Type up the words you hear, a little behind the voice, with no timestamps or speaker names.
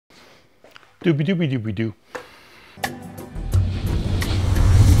Doobie doobie doobie doo.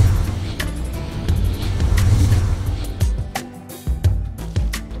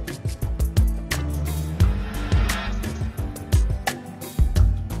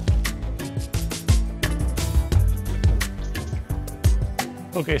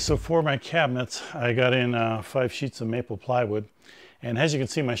 Okay, so for my cabinets, I got in 5 sheets of maple plywood. And as you can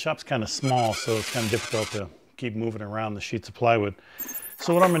see, my shop's kind of small, so it's kind of difficult to keep moving around the sheets of plywood.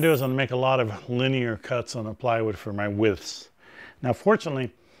 So what I'm going to do is I'm going to make a lot of linear cuts on the plywood for my widths. Now,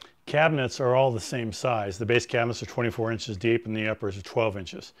 fortunately, cabinets are all the same size. The base cabinets are 24 inches deep and the uppers are 12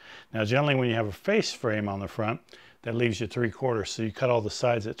 inches. Now, generally, when you have a face frame on the front, that leaves you 3/4. So you cut all the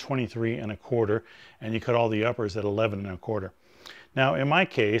sides at 23 1/4, and you cut all the uppers at 11 1/4. Now, in my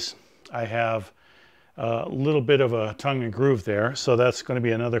case, I have a little bit of a tongue and groove there, so that's going to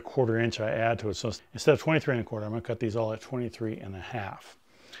be another 1/4 inch I add to it. So instead of 23 1/4, I'm going to cut these all at 23 1/2.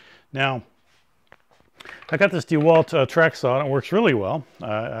 Now, I got this DeWalt track saw, and it works really well.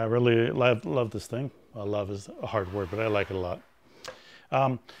 I really love this thing. Well, love is a hard word, but I like it a lot.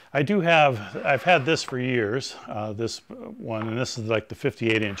 I've had this for years, this one, and this is like the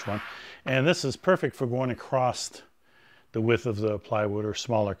 58-inch one. And this is perfect for going across the width of the plywood or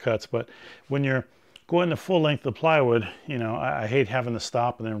smaller cuts. But when you're going the full length of plywood, you know, I hate having to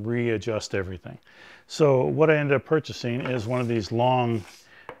stop and then readjust everything. So what I ended up purchasing is one of these long,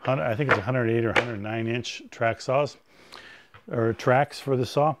 I think it's 108 or 109-inch track saws, or tracks for the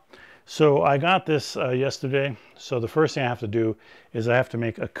saw. So I got this yesterday. So the first thing I have to do is I have to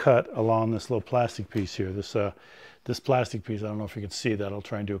make a cut along this little plastic piece here. This plastic piece, I don't know if you can see that. I'll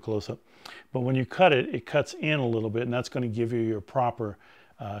try and do a close-up. But when you cut it, it cuts in a little bit, and that's going to give you your proper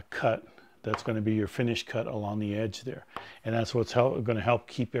cut. That's going to be your finished cut along the edge there. And that's what's going to help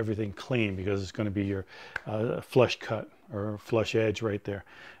keep everything clean, because it's going to be your flush cut or flush edge right there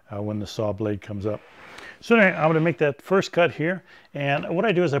when the saw blade comes up. So anyway, I'm going to make that first cut here. And what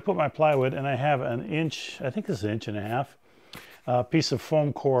I do is I put my plywood, and I have an inch, I think this is 1.5 inch, piece of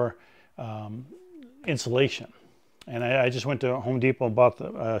foam core insulation. And I just went to Home Depot and bought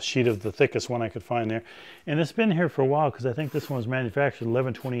a sheet of the thickest one I could find there. And it's been here for a while, because I think this one was manufactured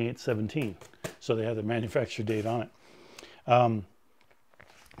 11/28/17. So they have the manufacture date on it.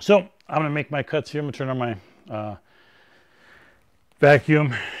 So I'm going to make my cuts here. I'm going to turn on my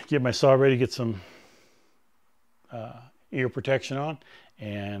vacuum, get my saw ready, get some ear protection on,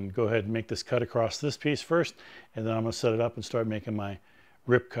 and go ahead and make this cut across this piece first. And then I'm going to set it up and start making my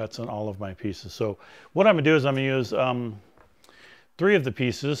rip cuts on all of my pieces. So what I'm going to do is I'm going to use 3 of the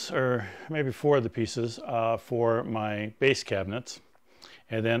pieces, or maybe 4 of the pieces for my base cabinets.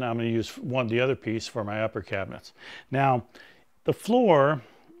 And then I'm going to use the other piece for my upper cabinets. Now, the floor,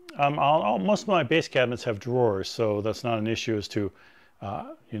 most of my base cabinets have drawers, so that's not an issue as to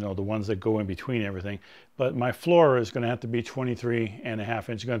you know, the ones that go in between everything. But my floor is going to have to be 23 1/2 inches.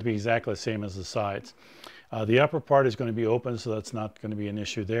 It's going to be exactly the same as the sides. The upper part is going to be open, so that's not going to be an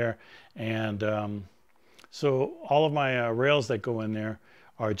issue there. And so all of my rails that go in there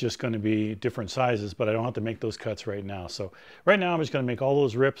are just going to be different sizes, but I don't have to make those cuts right now. So right now I'm just going to make all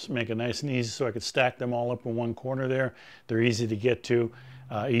those rips, make it nice and easy so I could stack them all up in one corner there. They're easy to get to,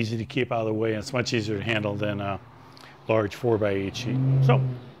 easy to keep out of the way, and it's much easier to handle than a large 4x8 sheet. So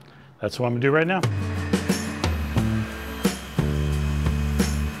that's what I'm going to do right now.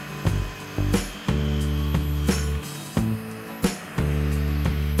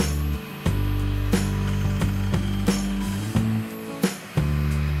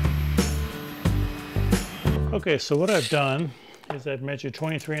 Okay, so what I've done is I've measured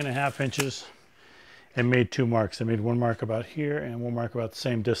 23 1/2 inches and made 2 marks. I made one mark about here and one mark about the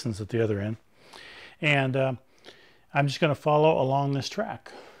same distance at the other end. And I'm just going to follow along this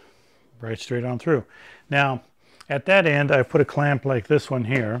track, right straight on through. Now, at that end, I put a clamp like this one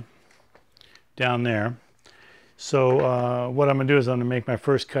here, down there. So what I'm going to do is I'm going to make my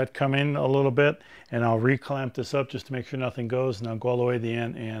first cut, come in a little bit, and I'll reclamp this up just to make sure nothing goes, and I'll go all the way to the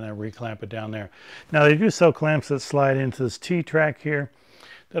end and I reclamp it down there. Now, they do sell clamps that slide into this T-track here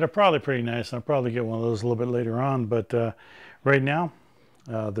that are probably pretty nice. I'll probably get one of those a little bit later on, but right now,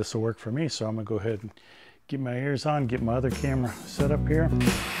 this will work for me. So I'm going to go ahead and get my ears on, get my other camera set up here.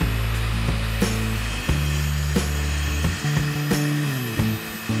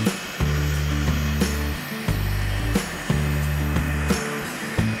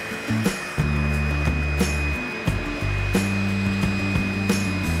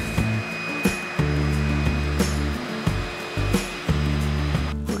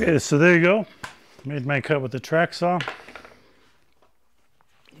 Okay, so there you go. Made my cut with the track saw.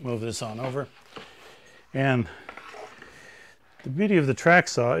 Move this on over. And The beauty of the track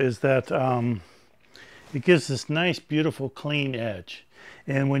saw is that it gives this nice, beautiful, clean edge.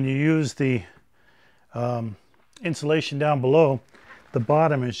 And when you use the insulation down below, the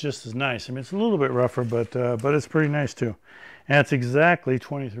bottom is just as nice. I mean, it's a little bit rougher, but it's pretty nice too. And it's exactly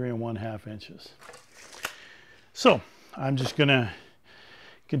 23 1/2 inches. So I'm just gonna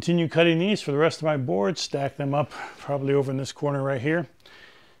continue cutting these for the rest of my boards, stack them up probably over in this corner right here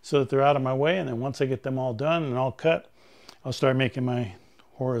so that they're out of my way. And then once I get them all done and all cut, I'll start making my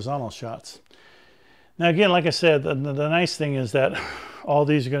horizontal shots. Now again, like I said, the nice thing is that all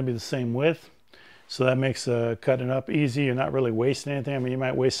these are going to be the same width. So that makes cutting up easy. You're not really wasting anything. I mean, you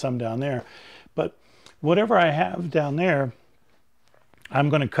might waste some down there. But whatever I have down there, I'm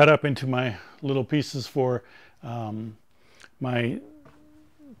going to cut up into my little pieces for my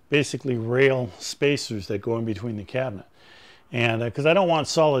basically rail spacers that go in between the cabinet. And because I don't want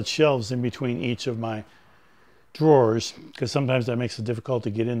solid shelves in between each of my drawers, because sometimes that makes it difficult to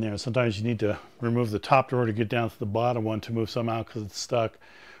get in there. Sometimes you need to remove the top drawer to get down to the bottom one to move some out because it's stuck,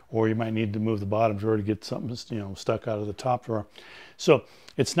 or you might need to move the bottom drawer to get something, you know, stuck out of the top drawer. So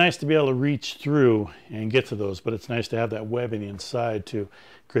it's nice to be able to reach through and get to those, but it's nice to have that webbing inside to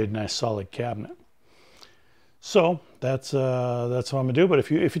create a nice solid cabinet. So that's what I'm gonna do. But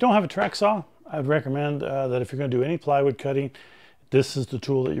if you don't have a track saw, I'd recommend that if you're gonna do any plywood cutting, this is the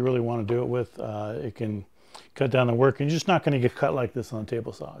tool that you really want to do it with. It can cut down the work, and you're just not going to get cut like this on a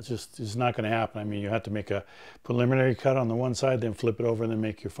table saw. It's not going to happen. I mean, you have to make a preliminary cut on the one side, then flip it over, and then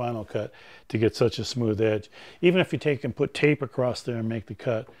make your final cut to get such a smooth edge. Even if you take and put tape across there and make the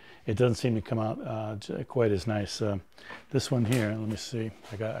cut, it doesn't seem to come out quite as nice. This one here, let me see.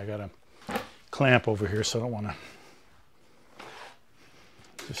 I got a clamp over here, so I don't want to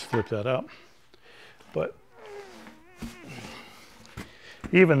just flip that up. But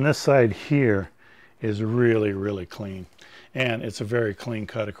even this side here is really, really clean. And it's a very clean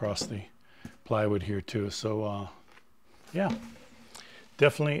cut across the plywood here too. So yeah,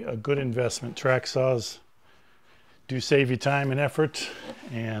 definitely a good investment. Track saws do save you time and effort,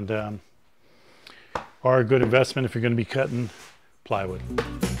 and are a good investment if you're going to be cutting plywood.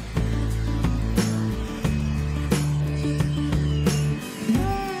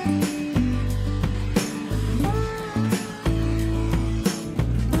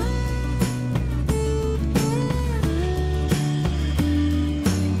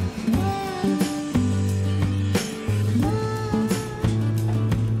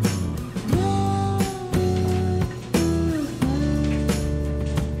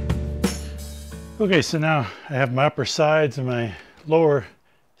 Okay, so now I have my upper sides and my lower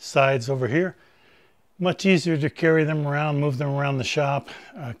sides over here. Much easier to carry them around, move them around the shop,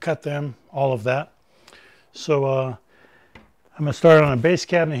 cut them, all of that. So I'm going to start on a base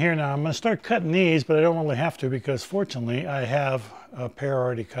cabinet here. Now I'm going to start cutting these, but I don't really have to because fortunately I have a pair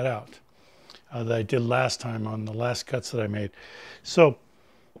already cut out that I did last time on the last cuts that I made. So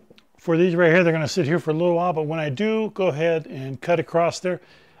for these right here, they're going to sit here for a little while, but when I do go ahead and cut across there,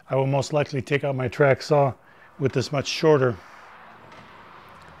 I will most likely take out my track saw with this much shorter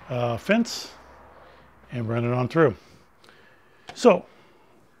fence and run it on through. So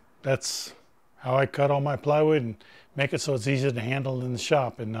that's how I cut all my plywood and make it so it's easy to handle in the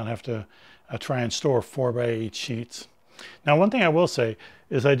shop and not have to try and store 4x8 sheets. Now, one thing I will say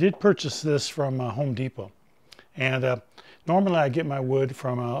is I did purchase this from Home Depot, and normally I get my wood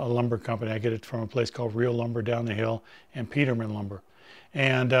from a lumber company. I get it from a place called Real Lumber down the hill and Peterman Lumber.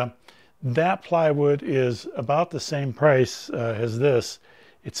 And that plywood is about the same price as this.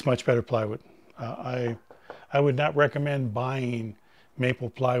 It's much better plywood. I would not recommend buying maple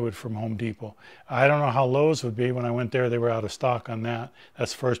plywood from Home Depot. I don't know how Lowe's would be. When I went there, they were out of stock on that.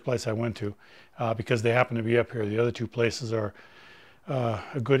 That's the first place I went to because they happen to be up here. The other two places are a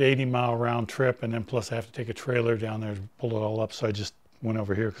good 80-mile round trip, and then plus I have to take a trailer down there to pull it all up, so I just went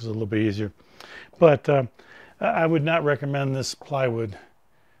over here because it's a little bit easier. But I would not recommend this plywood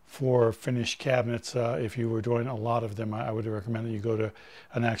for finished cabinets. If you were doing a lot of them, I would recommend that you go to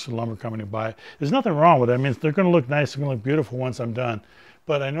an actual lumber company and buy it. There's nothing wrong with it. I mean, they're going to look nice, they're going to look beautiful once I'm done.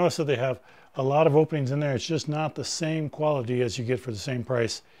 But I noticed that they have a lot of openings in there. It's just not the same quality as you get for the same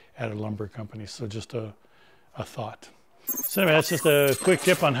price at a lumber company. So just a thought. So anyway, that's just a quick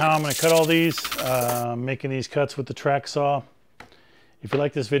tip on how I'm going to cut all these, making these cuts with the track saw. If you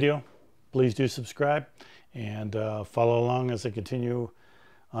like this video, please do subscribe and follow along as I continue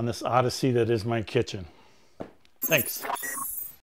on this odyssey that is my kitchen. Thanks.